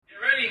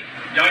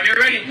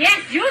ready?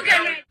 Yes, you get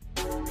ready.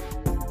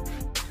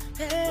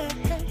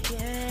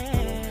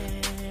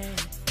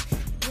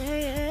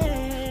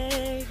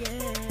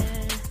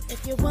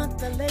 If you want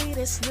the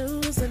latest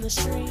news in the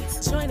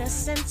streets, join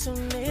us and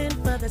tune in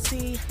for the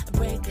tea.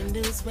 Breaking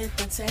news with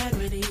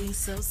integrity.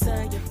 So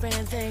tell your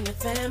friends and your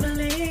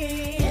family.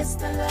 It's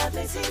the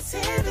Lovely Tea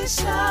TV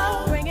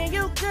Show, bringing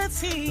you good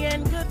tea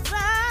and good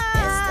vibes.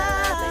 It's the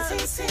Lovely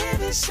Tea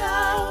TV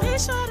Show. Be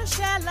sure to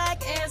share,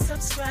 like, and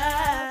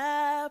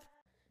subscribe.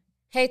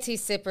 Hey tea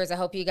sippers, I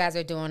hope you guys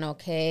are doing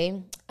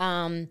okay.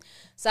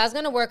 So I was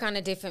gonna work on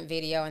a different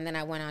video, and then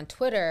I went on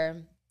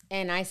Twitter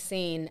and I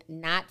seen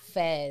not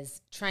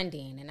Fez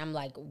trending, and I'm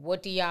like,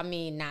 what do y'all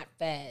mean not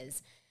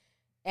Fez?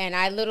 And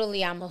I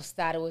literally almost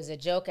thought it was a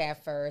joke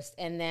at first,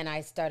 and then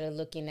I started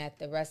looking at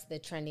the rest of the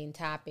trending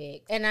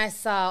topics, and I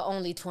saw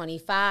Only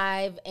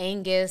 25,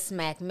 Angus,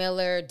 Mac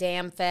Miller,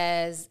 Damn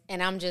Fez,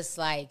 and I'm just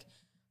like,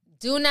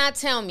 do not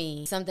tell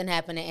me something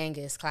happened to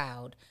Angus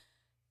Cloud.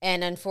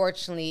 And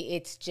unfortunately,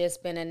 it's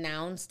just been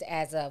announced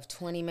as of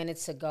 20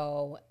 minutes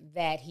ago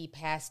that he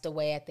passed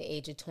away at the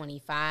age of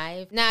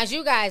 25. Now, as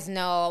you guys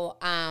know,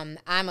 I'm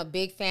a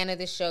big fan of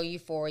the show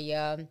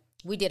Euphoria.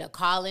 We did a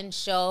call-in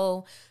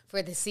show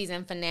for the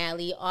season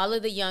finale. All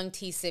of the young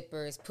tea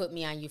sippers put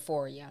me on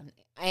Euphoria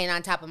and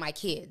on top of my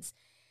kids.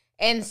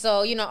 And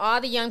so, you know,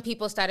 all the young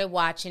people started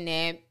watching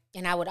it,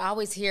 and I would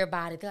always hear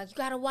about it. They're like, you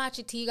got to watch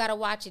it, T. You got to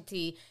watch it,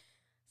 T.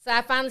 So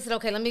I finally said,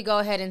 okay, let me go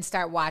ahead and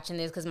start watching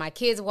this because my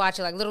kids watch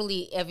it. Like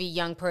literally every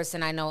young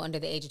person I know under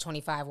the age of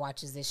 25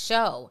 watches this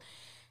show.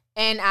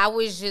 And I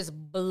was just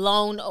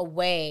blown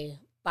away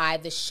by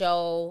the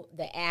show,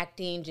 the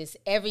acting, just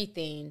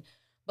everything.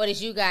 But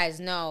as you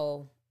guys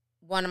know,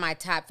 one of my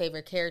top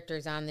favorite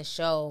characters on the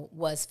show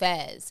was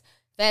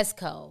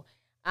Fezco.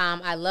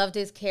 I loved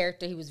his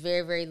character. He was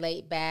very, very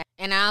laid back.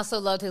 And I also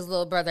loved his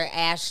little brother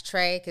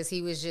Ashtray because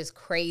he was just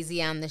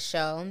crazy on the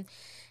show.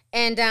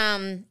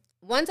 And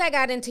once I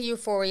got into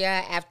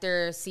Euphoria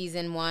after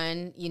season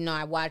 1, you know,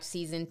 I watched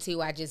season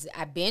 2. I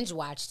binge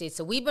watched it.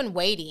 So we've been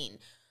waiting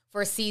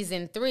for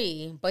season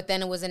 3, but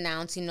then it was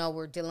announced, you know,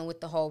 we're dealing with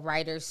the whole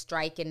writer's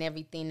strike and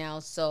everything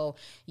else. So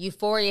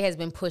Euphoria has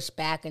been pushed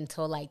back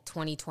until like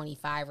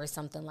 2025 or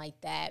something like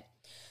that.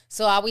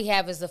 So all we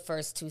have is the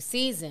first 2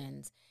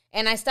 seasons.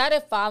 And I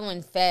started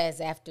following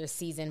Fez after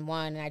season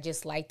 1, and I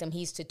just liked him. He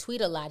used to tweet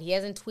a lot. He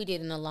hasn't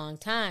tweeted in a long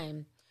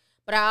time.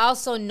 But I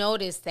also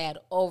noticed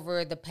that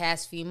over the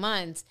past few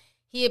months,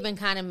 he had been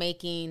kind of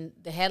making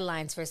the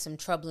headlines for some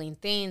troubling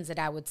things that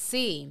I would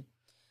see.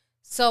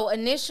 So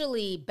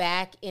initially,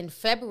 back in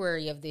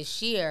February of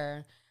this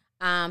year,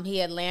 he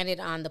had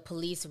landed on the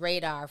police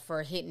radar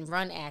for a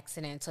hit-and-run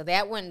accident. So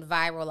that went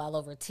viral all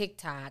over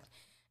TikTok.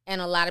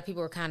 And a lot of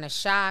people were kind of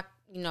shocked,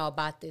 you know,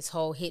 about this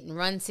whole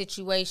hit-and-run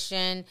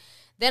situation.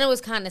 Then it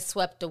was kind of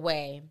swept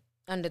away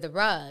under the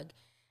rug.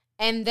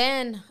 And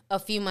then a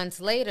few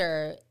months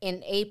later,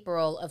 in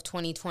April of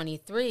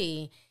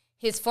 2023,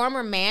 his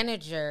former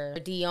manager,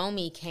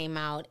 Diomi, came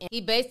out. And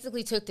he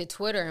basically took to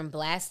Twitter and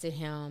blasted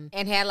him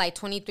and had like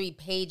 23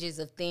 pages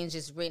of things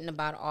just written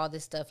about all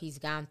the stuff he's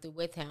gone through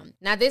with him.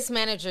 Now, this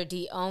manager,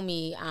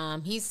 Diomi,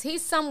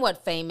 he's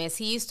somewhat famous.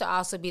 He used to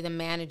also be the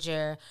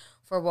manager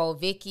for Woah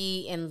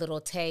Vicky and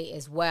Little Tay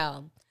as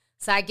well.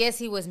 So I guess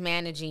he was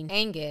managing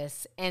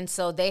Angus. And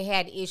so they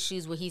had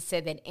issues where he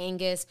said that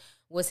Angus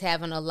was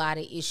having a lot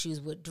of issues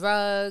with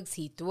drugs.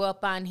 He threw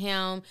up on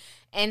him.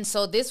 And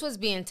so this was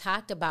being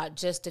talked about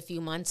just a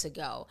few months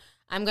ago.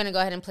 I'm going to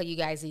go ahead and play you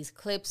guys these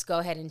clips. Go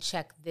ahead and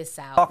check this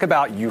out. Talk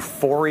about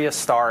Euphoria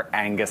star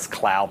Angus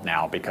Cloud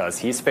now, because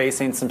he's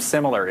facing some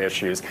similar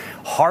issues.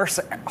 Harsh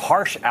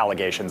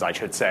allegations, I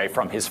should say,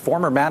 from his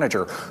former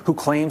manager, who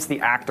claims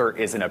the actor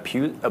is an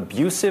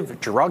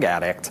abusive drug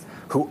addict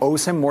who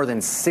owes him more than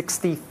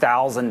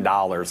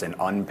 $60,000 in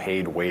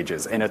unpaid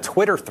wages. In a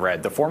Twitter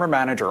thread, the former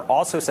manager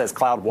also says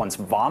Cloud once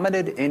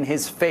vomited in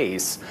his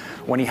face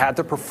when he had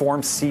to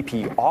perform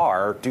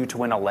CPR due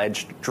to an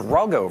alleged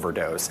drug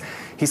overdose.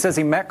 He says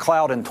he met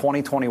Cloud in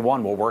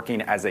 2021 while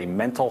working as a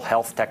mental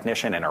health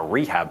technician in a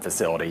rehab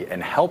facility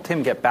and helped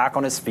him get back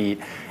on his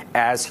feet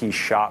as he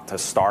shot to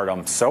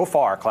stardom. So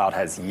far, Cloud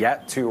has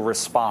yet to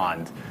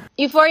respond.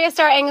 Euphoria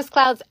star Angus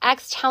Cloud's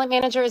ex-talent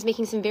manager is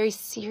making some very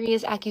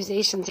serious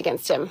accusations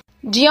against him.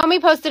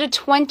 Diomi posted a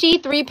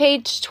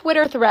 23-page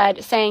Twitter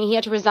thread saying he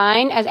had to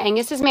resign as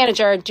Angus's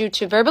manager due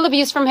to verbal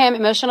abuse from him,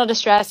 emotional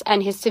distress,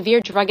 and his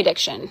severe drug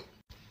addiction.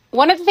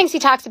 One of the things he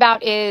talks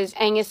about is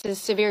Angus's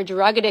severe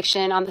drug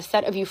addiction on the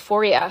set of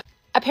Euphoria.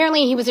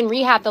 Apparently, he was in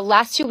rehab the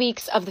last 2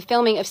 weeks of the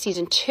filming of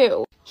season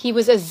 2. He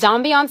was a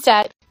zombie on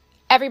set.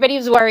 Everybody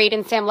was worried,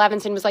 and Sam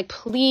Levinson was like,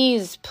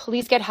 please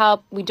get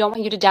help. We don't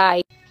want you to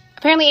die.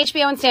 Apparently,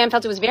 HBO and Sam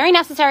felt it was very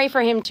necessary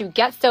for him to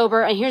get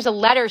sober, and here's a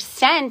letter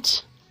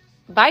sent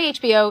by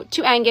HBO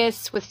to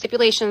Angus with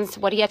stipulations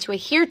what he had to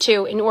adhere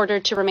to in order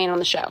to remain on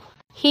the show.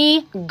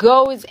 He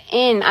goes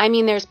in. I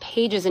mean, there's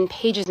pages and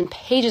pages and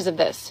pages of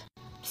this.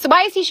 So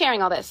why is he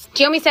sharing all this?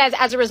 Giomi says,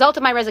 as a result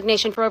of my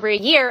resignation for over a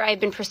year, I've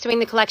been pursuing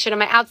the collection of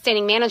my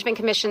outstanding management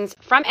commissions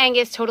from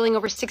Angus, totaling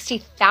over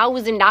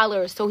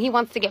 $60,000. So he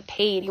wants to get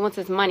paid. He wants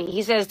his money.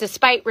 He says,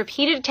 despite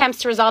repeated attempts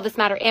to resolve this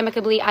matter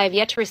amicably, I have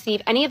yet to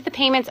receive any of the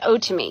payments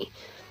owed to me.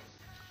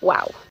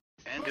 Wow.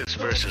 Angus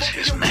versus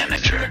his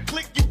manager.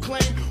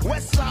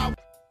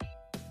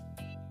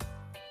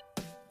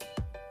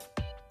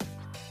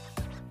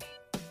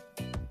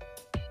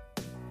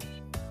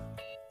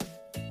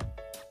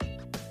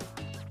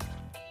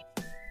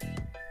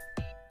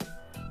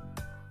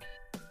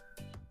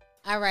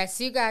 All right,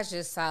 so you guys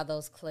just saw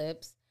those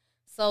clips.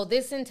 So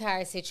this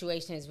entire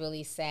situation is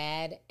really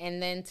sad. And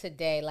then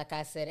today, like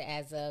I said,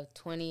 as of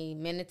 20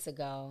 minutes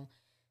ago,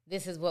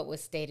 this is what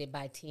was stated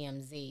by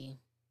TMZ.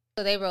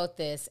 So they wrote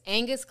this: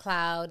 Angus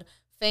Cloud,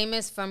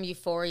 famous from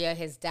Euphoria,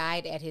 has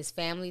died at his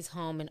family's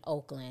home in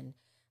Oakland.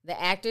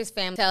 The actor's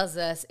family tells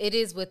us it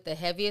is with the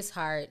heaviest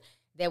heart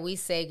that we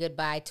say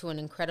goodbye to an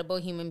incredible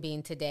human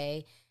being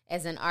today.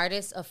 As an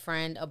artist, a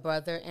friend, a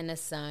brother, and a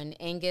son,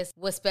 Angus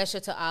was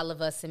special to all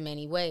of us in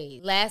many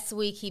ways. Last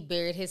week, he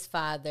buried his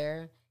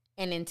father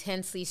and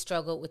intensely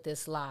struggled with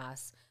this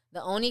loss.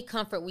 The only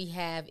comfort we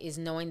have is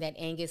knowing that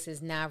Angus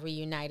is now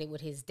reunited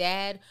with his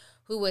dad,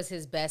 who was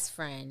his best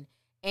friend.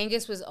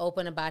 Angus was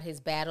open about his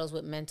battles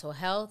with mental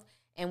health,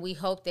 and we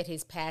hope that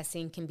his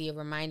passing can be a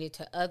reminder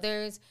to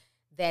others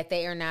that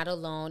they are not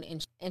alone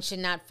and should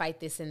not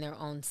fight this in their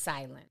own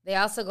silence. They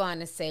also go on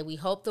to say, we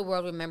hope the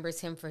world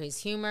remembers him for his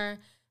humor,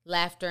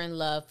 laughter, and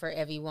love for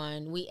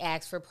everyone. We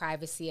ask for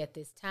privacy at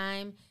this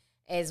time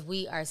as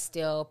we are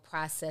still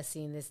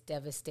processing this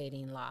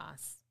devastating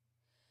loss.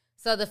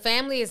 So the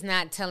family is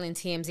not telling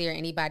TMZ or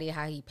anybody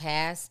how he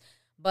passed,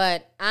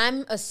 but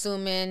I'm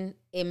assuming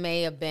it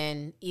may have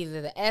been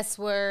either the S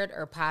word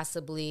or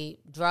possibly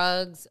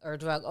drugs or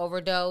drug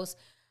overdose.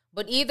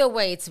 But either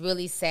way, it's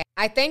really sad.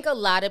 I think a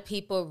lot of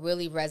people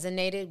really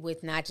resonated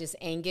with not just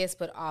Angus,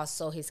 but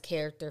also his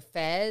character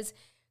Fez,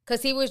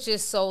 because he was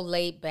just so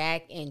laid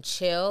back and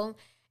chill.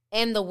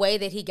 And the way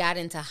that he got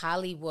into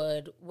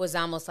Hollywood was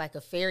almost like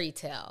a fairy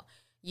tale.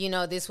 You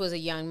know, this was a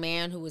young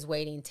man who was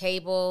waiting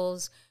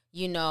tables.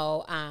 You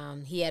know,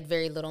 he had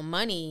very little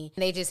money.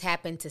 They just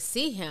happened to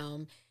see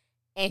him,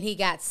 and he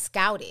got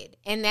scouted.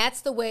 And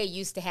that's the way it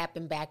used to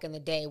happen back in the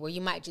day, where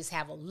you might just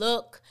have a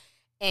look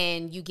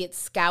and you get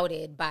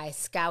scouted by a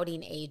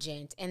scouting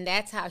agent. And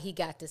that's how he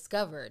got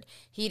discovered.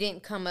 He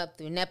didn't come up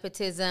through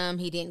nepotism.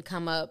 He didn't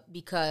come up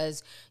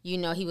because, you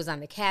know, he was on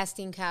the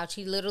casting couch.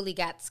 He literally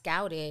got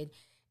scouted.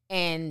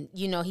 And,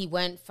 you know, he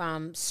went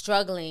from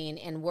struggling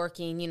and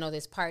working, you know,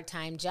 this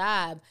part-time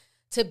job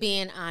to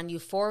being on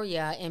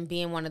Euphoria and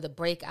being one of the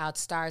breakout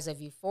stars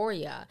of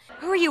Euphoria.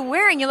 Who are you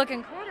wearing? You look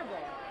incredible.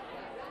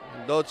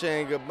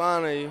 Dolce &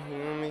 Gabbana, you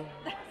know what I mean?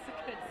 That's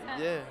a good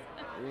sound. Yeah,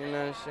 you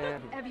know what I'm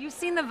saying? Have you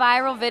seen the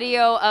viral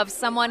video of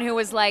someone who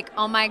was like,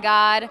 oh my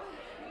God,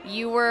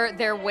 you were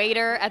their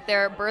waiter at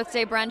their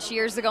birthday brunch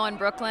years ago in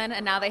Brooklyn,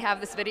 and now they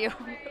have this video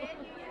of you?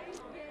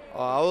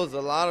 Oh, I was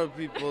a lot of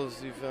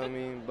people's, you feel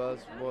me,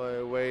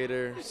 busboy,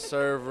 waiter,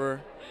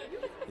 server,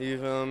 you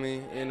feel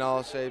me, in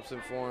all shapes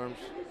and forms.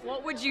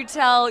 What would you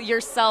tell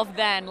yourself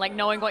then, like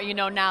knowing what you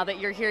know now that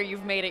you're here,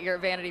 you've made it, you're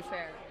at Vanity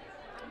Fair?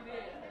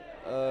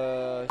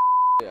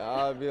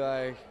 I'd be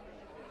like,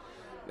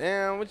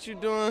 damn, what you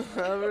doing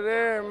over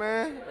there,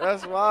 man?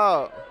 That's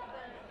wild.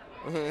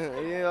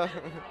 Yeah.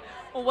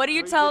 Well, what do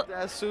you tell? Get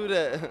that suit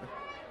at?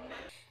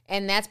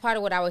 And that's part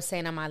of what I was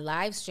saying on my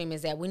live stream,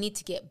 is that we need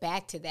to get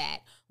back to that,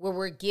 where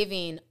we're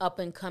giving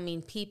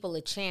up-and-coming people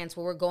a chance,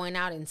 where we're going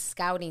out and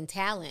scouting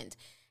talent,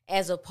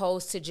 as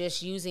opposed to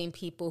just using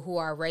people who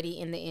are already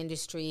in the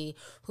industry,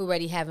 who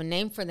already have a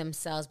name for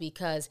themselves,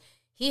 because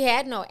he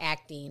had no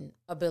acting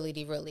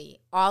ability, really.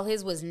 All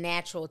his was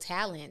natural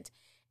talent,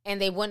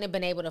 and they wouldn't have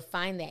been able to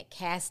find that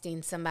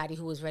casting somebody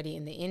who was already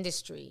in the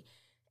industry.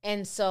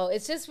 And so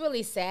it's just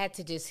really sad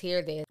to just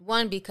hear this.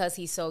 One, because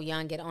he's so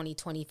young, at only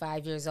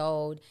 25 years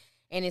old,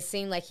 and it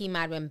seemed like he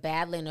might have been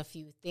battling a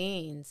few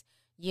things,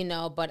 you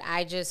know, but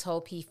I just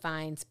hope he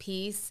finds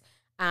peace.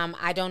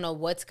 I don't know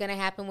what's going to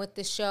happen with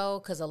the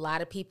show, because a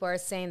lot of people are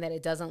saying that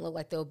it doesn't look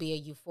like there'll be a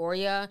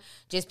Euphoria,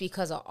 just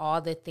because of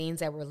all the things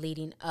that were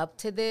leading up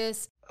to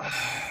this.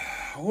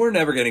 We're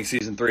never getting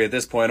season 3 at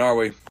this point, are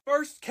we?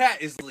 First,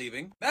 Kat is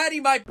leaving.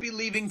 Maddie might be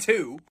leaving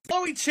too.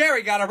 Chloe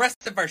Cherry got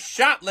arrested for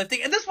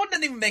shoplifting, and this one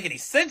didn't even make any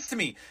sense to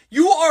me.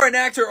 You are an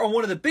actor on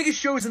one of the biggest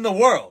shows in the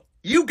world.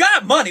 You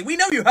got money. We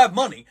know you have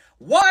money.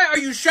 Why are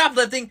you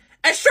shoplifting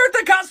a shirt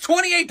that costs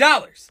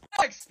 $28?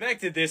 I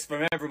expected this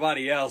from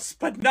everybody else,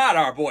 but not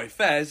our boy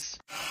Fez.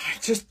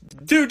 Just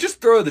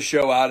throw the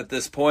show out at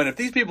this point. If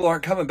these people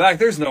aren't coming back,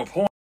 there's no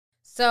point.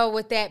 So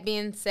with that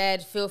being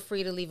said, feel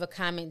free to leave a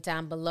comment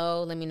down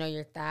below. Let me know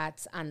your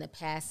thoughts on the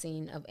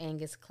passing of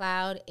Angus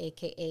Cloud,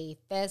 a.k.a.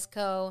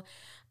 Fezco.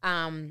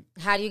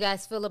 How do you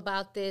guys feel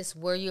about this?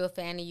 Were you a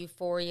fan of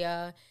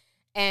Euphoria?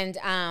 And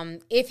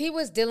if he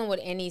was dealing with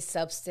any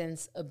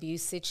substance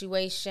abuse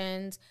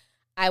situations,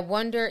 I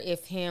wonder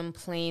if him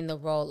playing the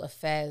role of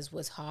Fez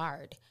was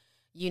hard.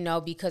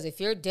 because if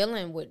you're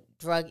dealing with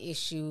drug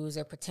issues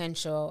or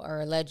potential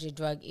or alleged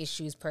drug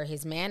issues per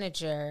his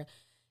manager,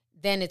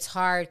 then it's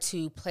hard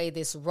to play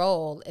this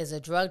role as a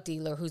drug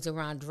dealer who's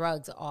around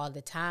drugs all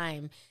the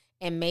time.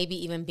 And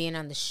maybe even being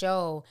on the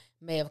show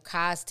may have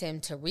caused him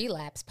to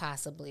relapse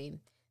possibly.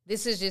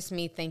 This is just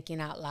me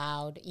thinking out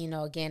loud.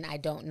 Again, I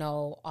don't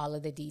know all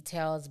of the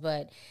details,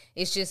 but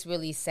it's just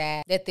really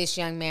sad that this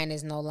young man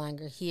is no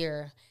longer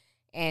here.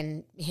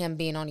 And him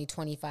being only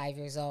 25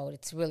 years old,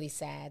 it's really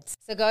sad.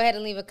 So go ahead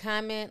and leave a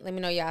comment. Let me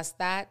know y'all's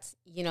thoughts.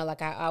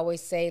 Like I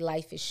always say,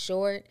 life is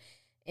short.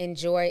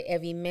 Enjoy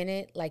every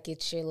minute like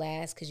it's your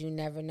last, because you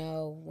never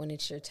know when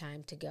it's your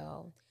time to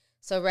go.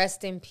 So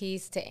rest in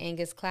peace to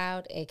Angus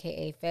Cloud,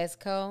 a.k.a.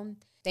 Fezco.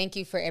 Thank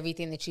you for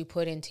everything that you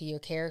put into your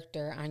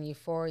character on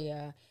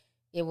Euphoria.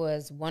 It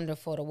was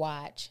wonderful to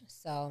watch.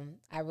 So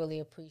I really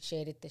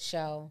appreciated the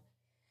show.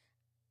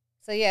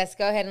 So yes,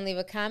 go ahead and leave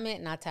a comment,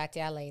 and I'll talk to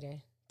y'all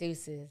later.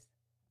 Deuces.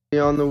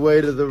 On the way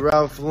to the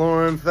Ralph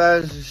Lauren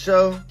fashion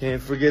show,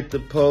 can't forget the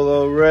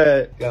polo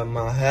red. Got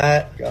my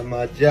hat, got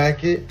my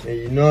jacket,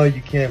 and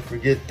you can't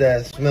forget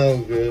that smell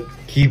good.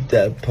 Keep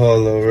that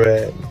polo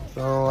red.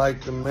 Sound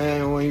like the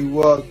man when you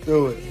walk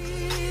through it.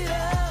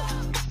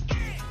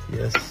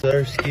 Yes,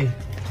 sirski.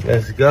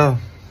 Let's go.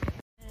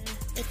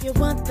 If you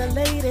want the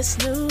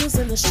latest news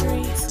in the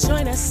streets,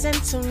 join us and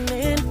tune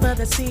in for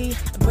the tea.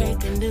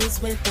 Breaking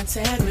news with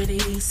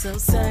integrity. So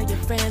tell your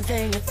friends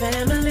and your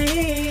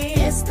family.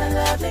 It's the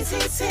Lovely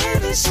Tea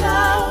TV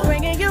Show,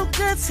 bringing you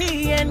good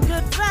tea and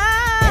good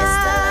vibes. It's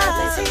the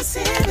Lovely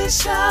Tea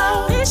TV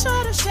Show. Be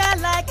sure to share,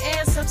 like,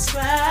 and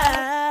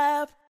subscribe.